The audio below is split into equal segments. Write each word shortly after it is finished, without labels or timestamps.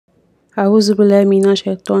Auzubillahi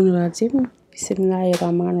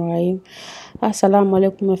Bismillahirrahmanirrahim.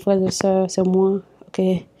 As-Salaam-Alaikum mes frères et sœurs, c'est moi. Ok.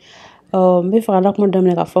 Mais frère là comment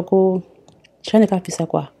donner la fois que chane ka fisa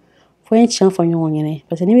quoi. Faut un chien faut yon yene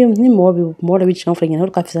parce que ni mo bi chien faut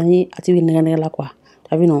yene ka fisa ni ati wi nega la quoi.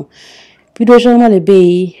 T'as vu non? Puis deux jours le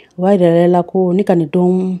bay, ouais de la ko ni kan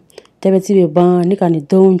dom, diabète be ban, ni kan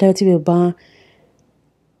dom, diabète be ban.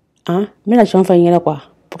 Hein? Mais la chien faut yene quoi.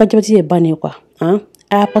 Pourquoi diabète be ban quoi? Hein?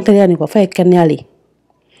 A pas que ni quoi, faut qu'elle aller.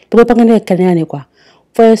 Pourquoi pas qu'elle aller quoi?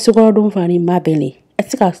 Faut sukoro dum fa ni ma bele.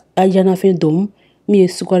 Est-ce que a jana fait dom, mi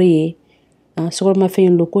sukoro ye. Sukoro ma fe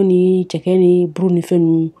loko ni cheke ni bru ni fe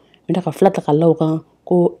nu mi da ka flata ka law kan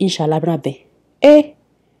ko inshallah bna be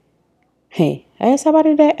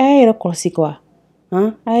sabari de era korsi quoi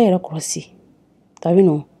era korsi t'as vu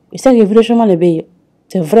non et ça que vidéo chemin le be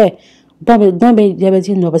c'est vrai dans diabète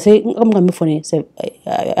non parce que comme me fone c'est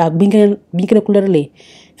a binken couleur le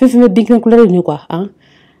fe binken couleur ni quoi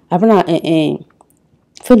abna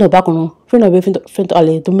fe no ba kono fe no be fe to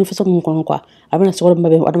ale to mi fe so kono quoi abna sukoro ma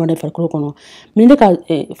be adama de far kono mi ne ka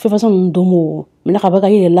fe façon ndomo mi na ka ba ka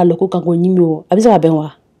yele la loko kan ko nyimi o abisa ben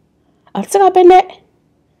wa atsika bende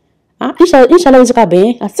inshallah abisa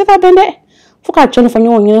ben atsika bende faut ka chone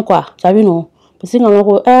fanyo nyen quoi ça vu non parce que ngalo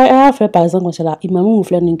ko frère par exemple c'est là imam mu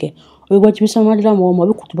frère ninke o go ti sama de la mo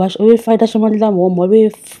be kutuba o faida sama de la mo be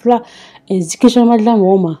fla zikir sama de la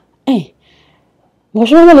mo ma moi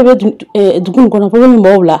je vais le du coup qu'on a problème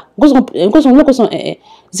mo là ko son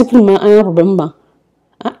zikir ma un problème ba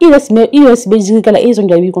il est bien kala ils ont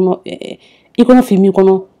jabi kono ikono fimi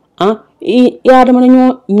kono ya da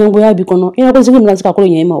manyo nyongo ya bi kono ina ko zikir na zika ko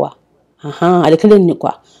nyema wa ale kele ni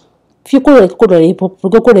quoi fi ko do pour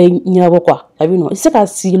nyaba quoi ça vu non c'est ka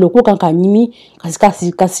si le ko kan ka nyimi ka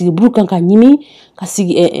si bru kan ka nyimi ka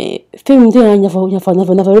si femi de na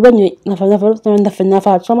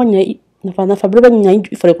fa chama nya na fa breba nya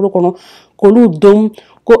il fallait ko lu dom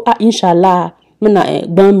ko inshallah mena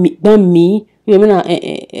ban mi mena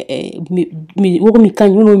mi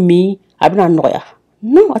kan yuno mi abina noya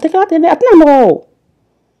non ataka atena no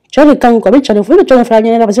chale kan ko be chale fu chale fra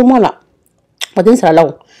nya parce que moi là modern sera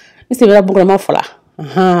là c'est là beaucoup ma fala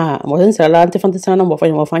modern sera là ante fantastique na mo fa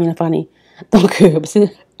nya fani donc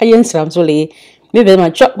c'est ayen sera msolé mais ben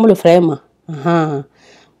ma chop mo le frère ma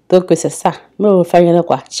donc c'est ça me fa nya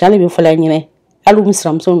quoi chale be fala nya alu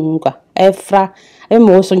misram so nu quoi fra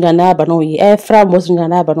mo so ngana ba no yi fra mo so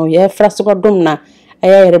ngana ba no yi fra so ko dum na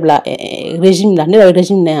ay rebla régime la ne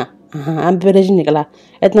régime na am be régime kala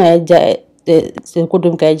etna c'est ko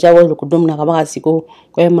dum kay jawo ko dum na ka ba siko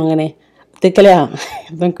ko mangane te clair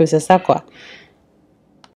donc c'est ça quoi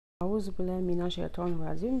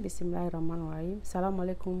Bismillahirrahmanirrahim.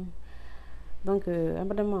 As-Salaam-Alaikum. Donc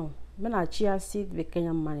abadama mena chia seed avec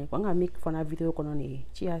Kenyan money quoi nga make for na vidéo kono ni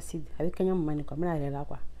chia seed avec Kenyan money quoi mena là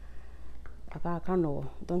quoi aka no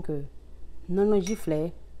donc nono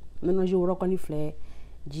gifle nono ji woro koni fle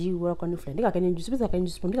ji woro koni fle ndika kenen juice bisa kenen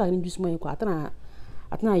juice ndika kenen juice mo quoi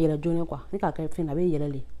atana yela jone quoi ndika ka fin na be yela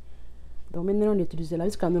le donc maintenant on utilise la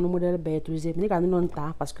jusqu'à nono modèle be utiliser ndika nono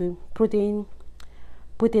ta parce que protéine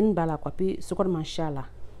bala quoi puis ce qu'on mange là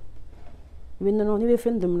maintenant ni be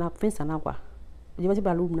fin de na fin sana quoi je vais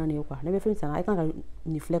pas l'ouvrir na quoi ne be fin sana et quand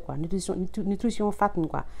ni fle quoi nutrition fat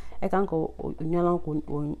quoi et quand o nyalon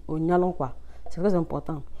quoi c'est très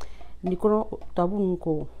important ni kono tabu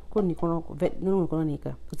ko ni kono non kono ni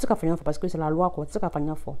ka c'est ka fanya parce que c'est la loi quoi c'est ka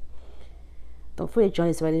fanya fo donc faut être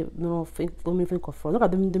journaliste va non fait comme fait ko fo donc à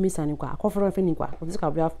 2000 quoi ko fo fait ni quoi c'est ka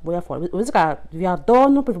boya fo c'est ka via don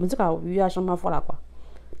non peut c'est ka via chambre fo là quoi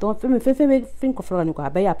donc fait ko fo ni quoi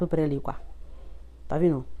ben à peu près les quoi t'as vu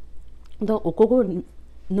non donc au coco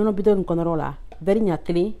non bidon kono là very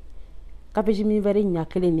nyakli kapejimi very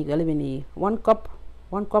nyakli ni gale beni 1 cup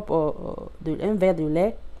de un verre de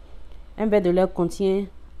lait contient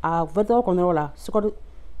à 20 kono là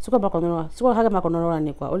suko ba kono là suko haga ma kono là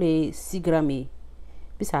ni quoi les 6 grammes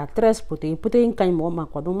puis ça 13 protéines quand mo ma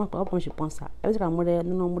quoi donc moi comme je pense ça avec la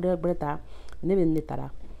modèle breta ne ben netara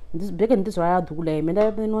bien que ne soit doule mais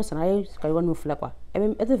da no sana ka yo no fla quoi et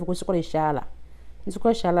même était faut suko shala ni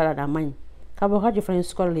suko shala la da man carbohydrate frère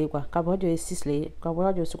suko le quoi carbohydrate 6 le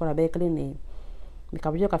carbohydrate suko la be clean ni mais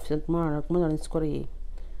carbohydrate suffisamment comment dans suko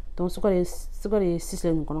donc suko 6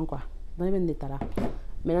 le kono quoi donc ben netara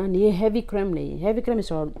maintenant ni heavy cream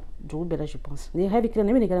sur du bela je pense ni heavy cream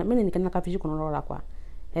mais ni kana café kono là quoi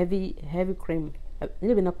heavy cream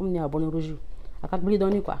ni be na comme ni abonné rouge akak bli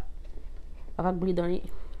doni quoi akak bli doni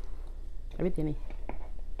avec ni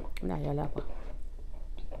là ya là quoi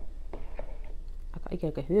akak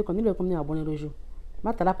ok comme ni comme ni abonné rouge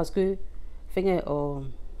mata là parce que fait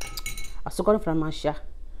a sukor from Chia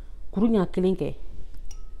kuru nya kelinke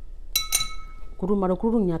kuru maro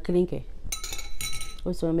kuru nya kelinke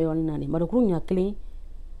also me wani nani maro kuru nya kelin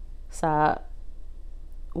ça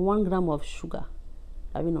 1 gramme of sugar.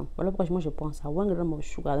 Ah oui non, voilà pourquoi moi je pense à 1 gramme of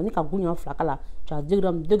sugar. Donc quand vous flaque là, tu as 2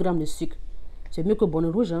 grammes de sucre. C'est mieux que bonne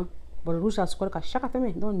rouge hein. Bonne rouge à score qu'à chaque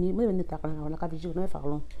fois donc ni me venir taper on a qu'à dire non faire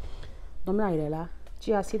long. Donc là il est là,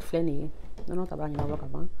 tu as assez de flâner. Non t'as pas rien à voir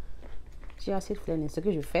avant. Tu as assez de flâner. Ce que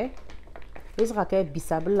je fais, il sera que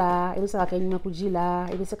bissab là, il sera que nyakuji là,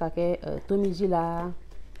 il sera que tomiji là.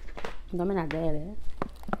 Donc maintenant derrière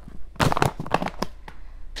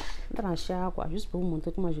dans Chia quoi, juste pour vous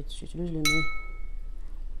montrer comment j'utilise le nez.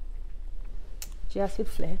 J'ai assez de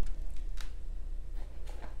fleurs.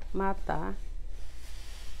 Mata.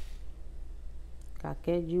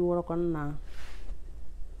 Kake du woro konna.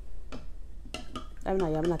 Amna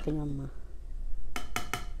yamna kenyama.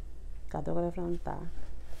 Kadoko le flanta.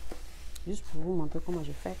 Juste pour vous montrer comment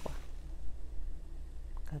je fais quoi.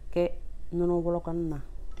 Kake nono woro konna.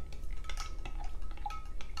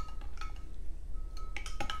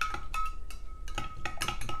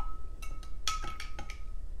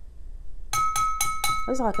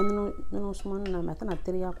 Ça que nous sommes dans matin à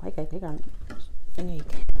terre quoi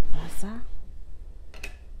ça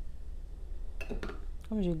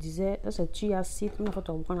comme je disais c'est Chia seed une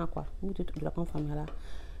photo on quoi de la famille là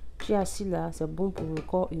Chia seed là c'est bon pour le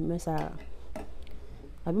corps humain ça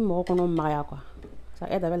abi mo ko no maria quoi ça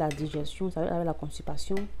aide avec la digestion ça aide avec la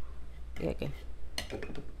constipation et ok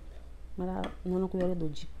voilà non ko yare do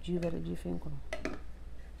du vers du fin quoi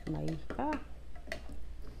mai ah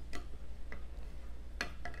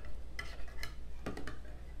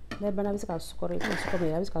mais bana bisa sukor itu sukor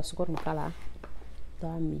ya bisa sukor mukala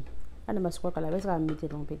dami ana masukor kala bisa miti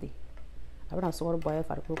don pete abana sukor boye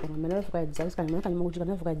farko ko mais là faut que dire ça mais quand mo jiga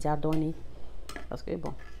faut que dire donner parce que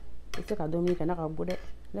bon c'est ka domi kana ka bude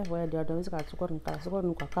là faut dire donner ça sukor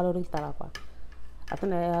ko calorie tara quoi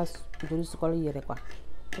atana ya duru sukor yere quoi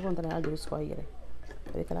tout on tara duru sukor yere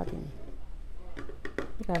avec la pini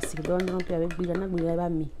ka sig don non pe avec bila na bila ba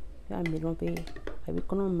mi don pe avec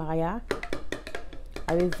kono maria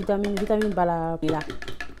avec vitamine bala là.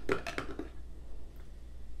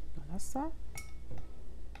 Voilà ça.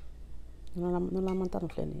 Non la montagne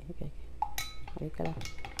flâner. OK. Avec là.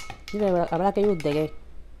 Il va abla kayo dege.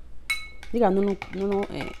 Diga non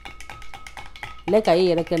les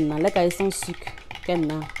cahiers les cahiers sans sucre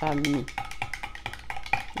kenna pas mi.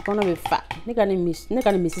 On a fa. Ni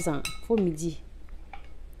kan mi 600 faut midi.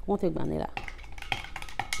 On te baner là.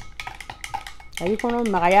 Ayi kono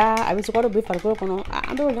magaya abi sukoro be farko kono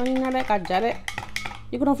ando joni ngale ka jare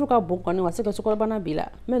ikono fuka bon kono wase ko sukoro bana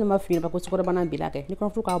bila men ma fini ba ko sukoro bana bila ke ni kono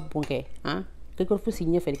fuka bon ke han ke ko fu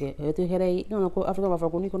signé fe ke to here non ko afrika ba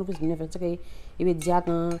farko ni kono fu signé fe ke ibe dia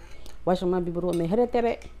kan washama bibro me here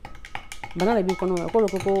tere bana la bi kono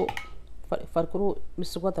ko farko mi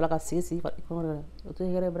sukoro tala ka sisi kono to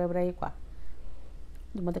here bra quoi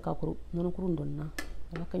du mate ka ko non ko ndonna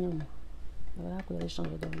ala kanyama ala ko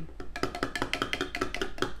changer de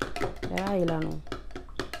là il a non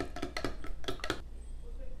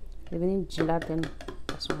il est venu gelatin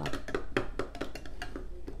à son là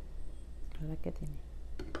la quête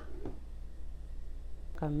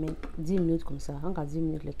quand même 10 minutes comme ça encore 10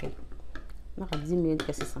 minutes lesquelles on a 10 minutes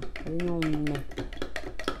que c'est ça non mais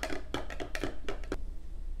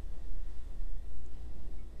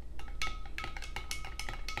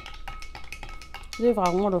je vais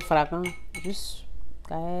vraiment le fracas juste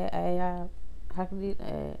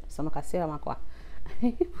ça m'a cassé à ma quoi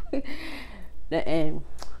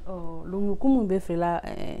le mukumu be frela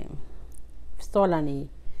store là ni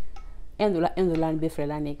 $1 be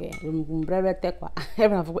frela ni ke le mukumu breve te quoi e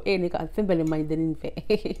bana fo e ni ka fe bele mani denin fe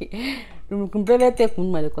le mukumu breve te kun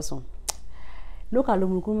ma le koson lo ka le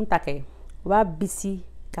mukumu take wa bisi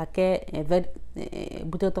ka ke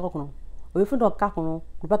bouteille to kono o fu do ka kono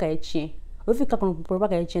ko ba ka e chien o fi ka kono pour ba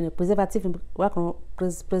ka e chien préservatif wa kono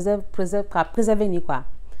préserver ni quoi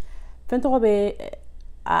fin to be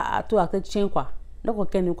a to acte chien quoi donc ko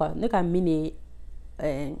ken quoi ne ka mini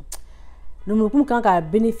le mukumu kan ka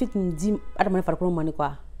bénéfice ndi adama fa ko mani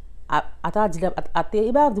quoi ata dila ate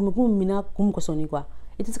iba du mukumu mina kum ko soni quoi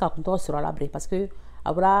et tout ça ka to sur la bre parce que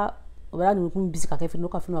abra du mukumu bisi ka fe no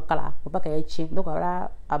ka fi no kala ko ba ka e chien donc abra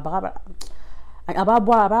aba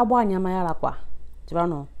boire nyama ya la quoi tu vois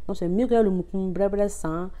non donc c'est mieux que le mukumu brèbre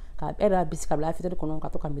sans ka era bisi ka la fi de kono ka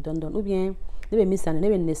to ka mi don ou bien debe mi san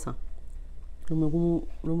debe naissant le mukumu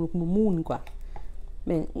moon quoi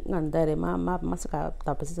mais ngandare ma saka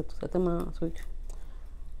ta passer c'est tellement truc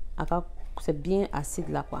aka c'est bien acide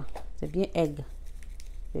là quoi c'est bien egg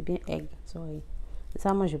sorry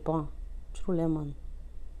ça moi je prends je trouve les man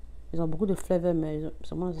Ils ont beaucoup de flavors, mais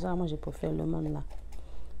seulement ça, moi je préfère le man là.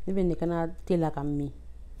 Je vais ne thé là comme mi.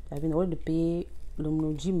 J'avais une de payer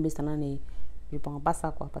le gym, mais ça n'en est. Je prends pas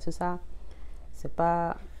ça quoi, parce que ça, c'est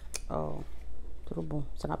pas trop bon.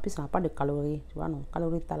 Ça n'a pas de calories, tu vois non.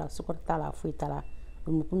 Calories t'as la, sucre t'as la, fruit t'as la,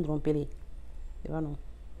 le mouton trompé, tu vois non.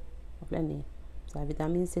 C'est la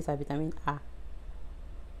vitamine C, c'est la vitamine A.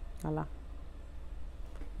 Voilà.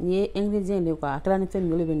 Ni ingrédients de quoi, quand on fait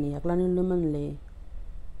mieux le venir, quand on le man les,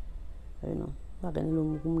 non, ça gagne le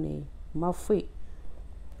mouton les, ma fruit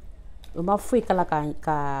kala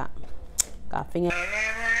ka finger.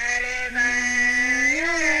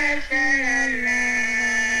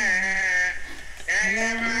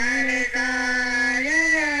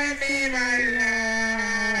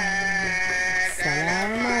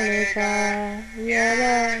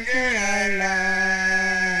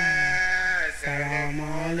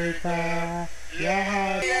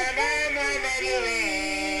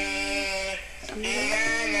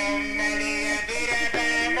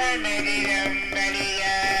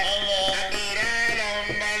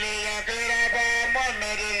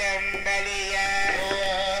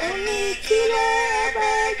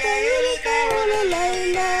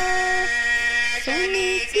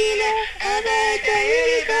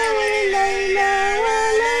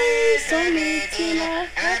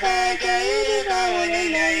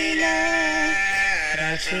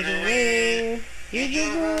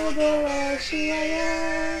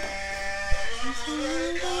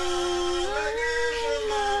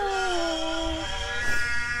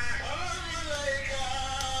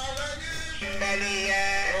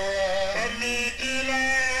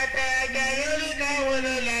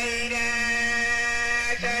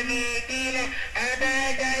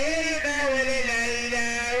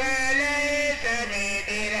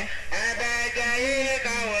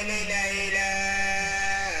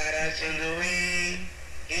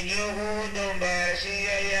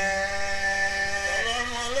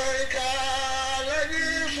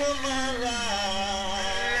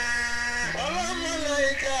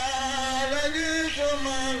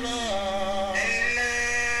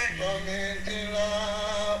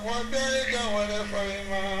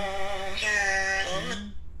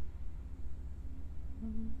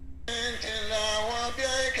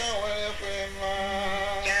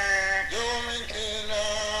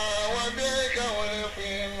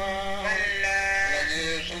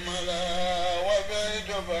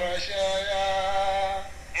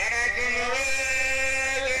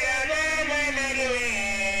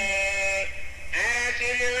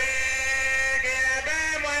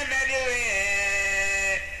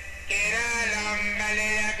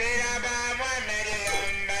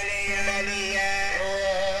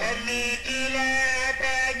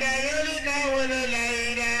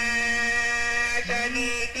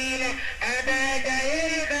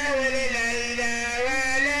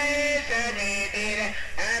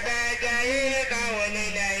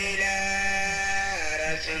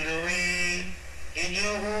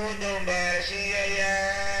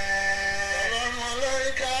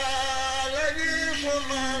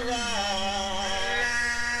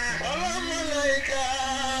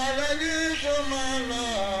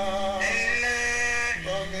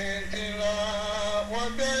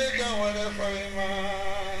 One day.